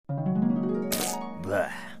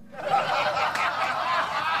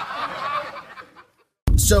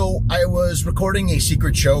So I was recording a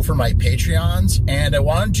secret show for my Patreons, and I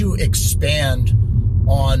wanted to expand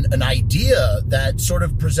on an idea that sort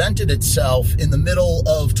of presented itself in the middle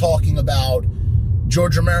of talking about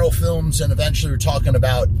George Romero films, and eventually we're talking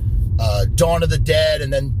about Dawn of the Dead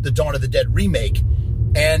and then the Dawn of the Dead remake.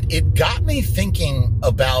 And it got me thinking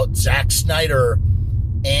about Zack Snyder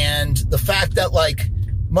and the fact that, like,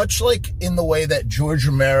 much like in the way that George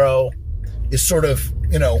Romero is sort of,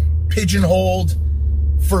 pigeonholed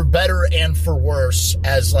for better and for worse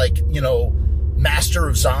as, like, master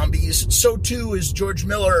of zombies, so too is George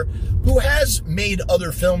Miller, who has made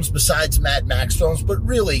other films besides Mad Max films, but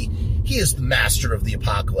really, he is the master of the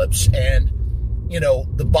apocalypse. And,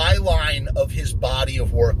 the byline of his body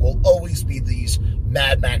of work will always be these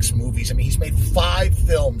Mad Max movies. I mean, he's made 5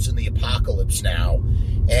 films in the apocalypse now.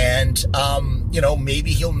 And,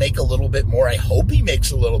 maybe he'll make a little bit more. I hope he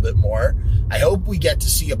makes a little bit more. I hope we get to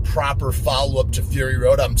see a proper follow-up to Fury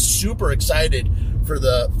Road. I'm super excited for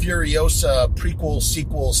the Furiosa prequel,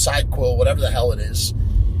 sequel, sidequel, whatever the hell it is.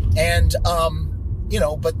 And,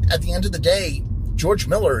 but at the end of the day, George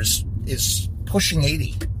Miller is pushing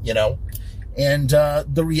 80, and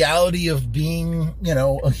the reality of being,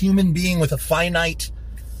 a human being with a finite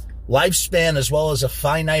lifespan as well as a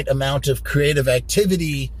finite amount of creative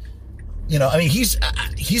activity, he's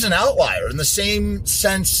an outlier in the same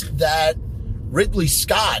sense that Ridley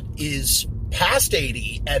Scott is past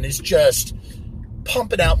 80 and is just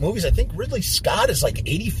pumping out movies. I think Ridley Scott is like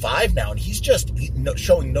 85 now, and he's just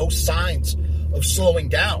showing no signs of slowing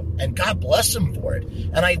down, and God bless him for it.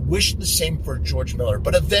 And I wish the same for George Miller.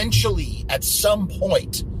 But eventually, at some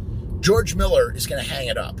point, George Miller is going to hang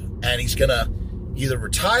it up, and he's going to either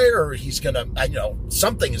retire or he's going to,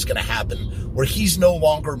 something is going to happen where he's no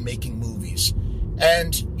longer making movies.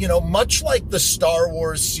 And, much like the Star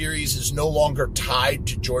Wars series is no longer tied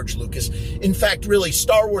to George Lucas. In fact, really,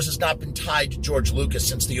 Star Wars has not been tied to George Lucas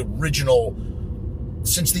since the original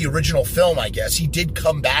film, I guess. He did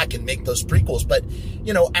come back and make those prequels. But,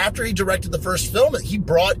 after he directed the first film, he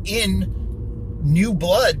brought in new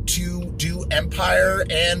blood to do Empire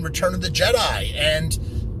and Return of the Jedi and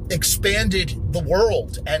expanded the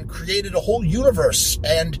world and created a whole universe.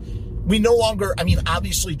 And we no longer,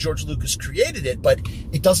 obviously George Lucas created it, but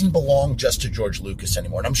it doesn't belong just to George Lucas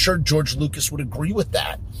anymore. And I'm sure George Lucas would agree with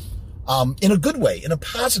that, in a good way, in a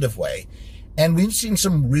positive way. And we've seen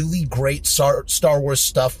some really great Star Wars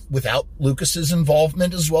stuff without Lucas's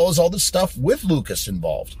involvement, as well as all the stuff with Lucas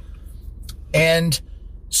involved. And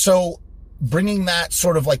so bringing that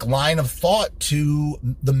sort of like line of thought to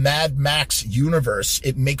the Mad Max universe,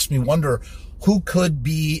 it makes me wonder who could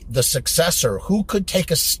be the successor, who could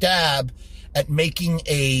take a stab at making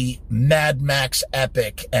a Mad Max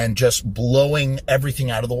epic and just blowing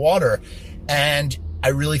everything out of the water. And I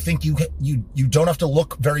really think you don't have to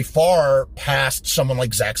look very far past someone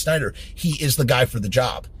like Zack Snyder. He is the guy for the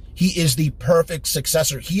job. He is the perfect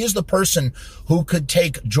successor. He is the person who could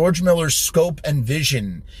take George Miller's scope and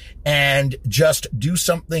vision and just do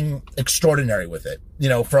something extraordinary with it.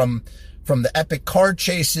 From the epic car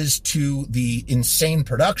chases to the insane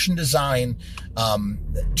production design,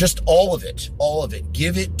 just all of it.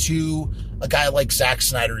 Give it to a guy like Zack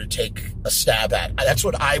Snyder to take a stab at. That's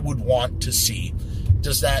what I would want to see.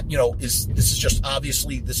 Does that, this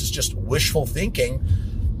is just wishful thinking,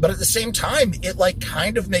 but at the same time, it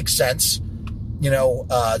kind of makes sense.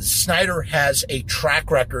 Snyder has a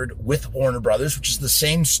track record with Warner Brothers, which is the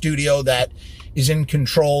same studio that is in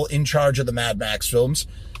charge of the Mad Max films.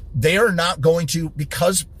 They are not going to,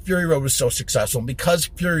 because Fury Road was so successful, because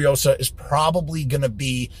Furiosa is probably going to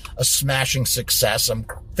be a smashing success. I'm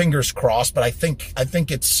fingers crossed, but I think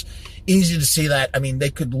it's easy to see that. They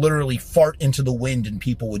could literally fart into the wind and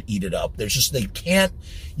people would eat it up. They can't,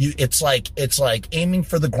 it's like aiming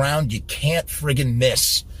for the ground. You can't friggin'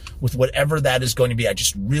 miss with whatever that is going to be. I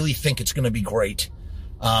just really think it's going to be great.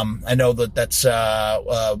 I know that's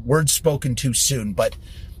words spoken too soon, but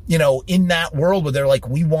in that world where they're like,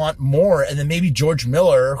 we want more. And then maybe George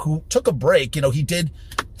Miller, who took a break, he did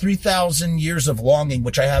 3,000 Years of Longing,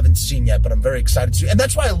 which I haven't seen yet, but I'm very excited to see. And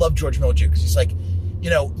that's why I love George Miller too, because he's like,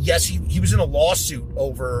 yes, he was in a lawsuit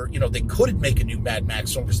over, they couldn't make a new Mad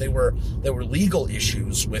Max film because there were legal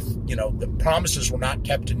issues with, the promises were not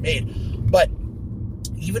kept and made. But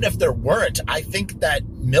even if there weren't, I think that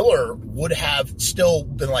Miller would have still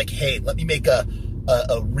been like, hey, let me make a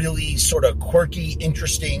really sort of quirky,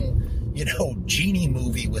 interesting, genie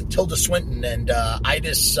movie with Tilda Swinton and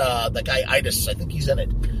Idis, the guy Idis. I think he's in it.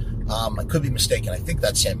 I could be mistaken. I think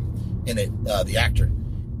that's him in it, the actor.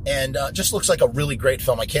 And just looks like a really great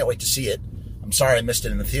film. I can't wait to see it. I'm sorry I missed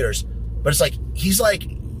it in the theaters. But it's like, he's like,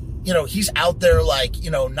 you know, he's out there like,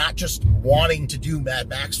 you know, not just wanting to do Mad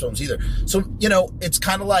Max films either. So, you know, it's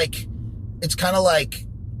kind of like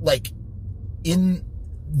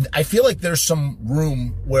I feel like there's some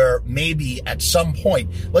room where maybe at some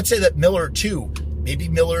point, let's say that Miller too, maybe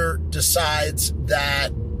Miller decides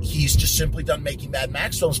that he's just simply done making Mad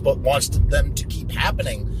Max films, but wants them to keep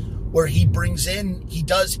happening, where he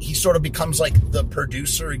sort of becomes like the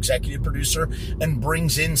producer, executive producer, and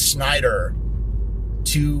brings in Snyder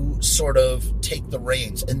to sort of take the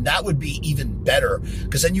reins. And that would be even better,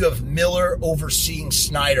 because then you have Miller overseeing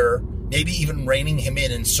Snyder, maybe even reining him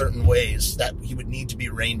in certain ways that he would need to be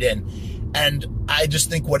reined in. And I just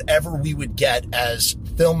think whatever we would get as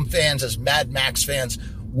film fans, as Mad Max fans,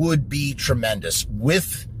 would be tremendous.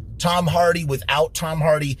 With Tom Hardy, without Tom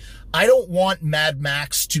Hardy, I don't want Mad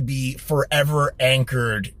Max to be forever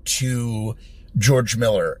anchored to George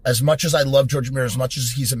Miller. As much as I love George Miller, as much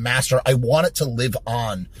as he's a master, I want it to live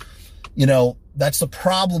on. You know, that's the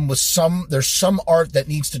problem with there's some art that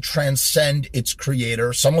needs to transcend its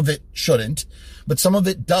creator. Some of it shouldn't, but some of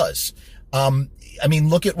it does. I mean,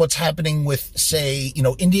 look at what's happening with, say, you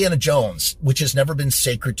know, Indiana Jones, which has never been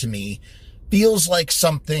sacred to me, feels like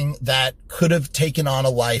something that could have taken on a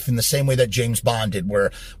life in the same way that James Bond did,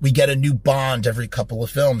 where we get a new Bond every couple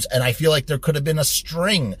of films. And I feel like there could have been a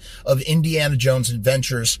string of Indiana Jones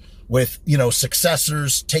adventures with, you know,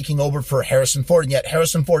 successors taking over for Harrison Ford. And yet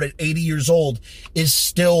Harrison Ford at 80 years old is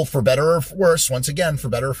still, for better or for worse, once again, for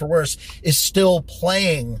better or for worse, is still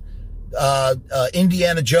playing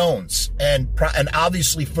Indiana Jones, and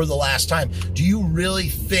obviously for the last time. Do you really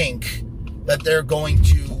think that they're going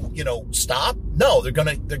to, you know, stop? No, they're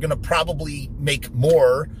gonna probably make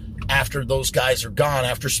more after those guys are gone,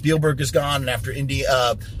 after Spielberg is gone, and after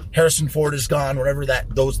Harrison Ford is gone, whatever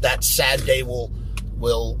that sad day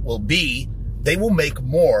will be. They will make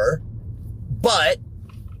more, but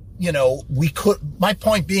you know, my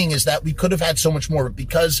point being is that we could have had so much more,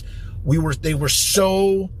 because they were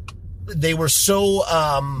so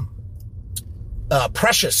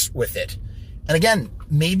precious with it. And again,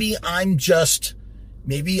 maybe I'm just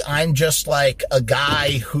like a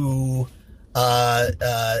guy who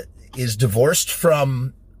is divorced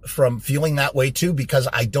from feeling that way too, because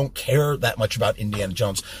I don't care that much about Indiana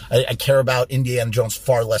Jones. I care about Indiana Jones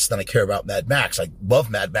far less than I care about Mad Max. I love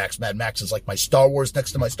Mad Max. Mad Max is like my Star Wars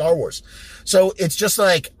next to my Star Wars. So it's just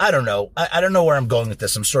like, I don't know. I don't know where I'm going with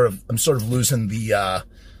this. I'm sort of losing the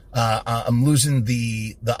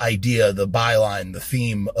idea, the byline, the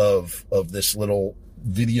theme of this little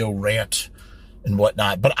video rant and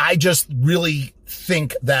whatnot. But I just really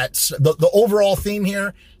think that the overall theme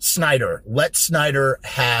here, Snyder, let Snyder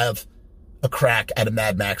have a crack at a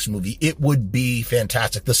Mad Max movie. It would be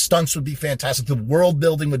fantastic. The stunts would be fantastic. The world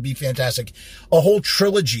building would be fantastic. A whole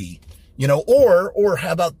trilogy, you know, or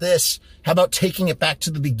how about this? How about taking it back to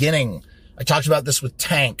the beginning? I talked about this with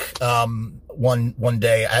Tank, one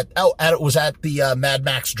day it was at the Mad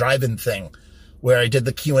Max drive-in thing, where I did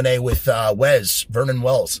the Q&A with Vernon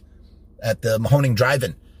Wells at the Mahoning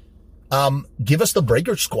drive-in. Give us the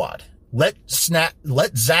Breaker Squad. Let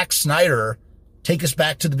Zack Snyder take us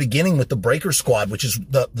back to the beginning with the Breaker Squad, which is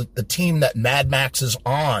the team that Mad Max is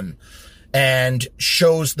on, and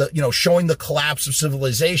showing the collapse of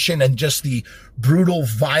civilization and just the brutal,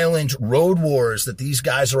 violent road wars that these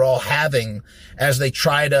guys are all having as they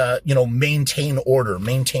try to, you know, maintain order,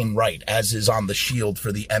 maintain right, as is on the shield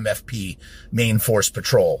for the MFP, Main Force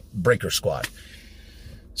Patrol, Breaker Squad.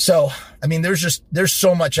 So, I mean, there's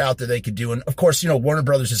so much out there they could do. And of course, you know, Warner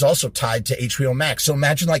Brothers is also tied to HBO Max. So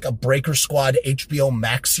imagine like a Breaker Squad HBO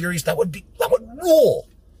Max series. That would rule.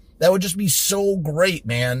 That would just be so great,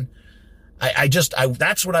 man.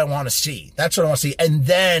 That's what I want to see. That's what I want to see. And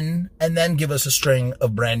then give us a string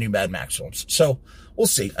of brand new Mad Max films. So we'll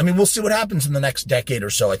see. I mean, we'll see what happens in the next decade or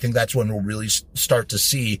so. I think that's when we'll really start to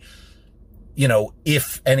see, you know,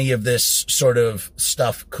 if any of this sort of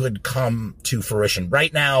stuff could come to fruition.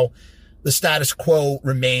 Right now, the status quo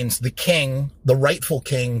remains. The king, the rightful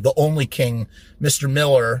king, the only king, Mr.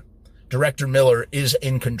 Miller, Director Miller, is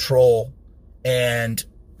in control, and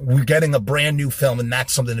we're getting a brand new film, and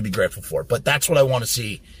that's something to be grateful for. But that's what I want to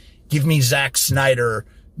see. Give me Zack Snyder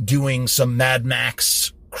doing some Mad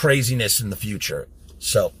Max craziness in the future.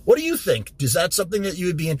 So what do you think? Is that something that you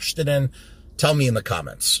would be interested in? Tell me in the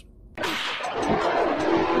comments.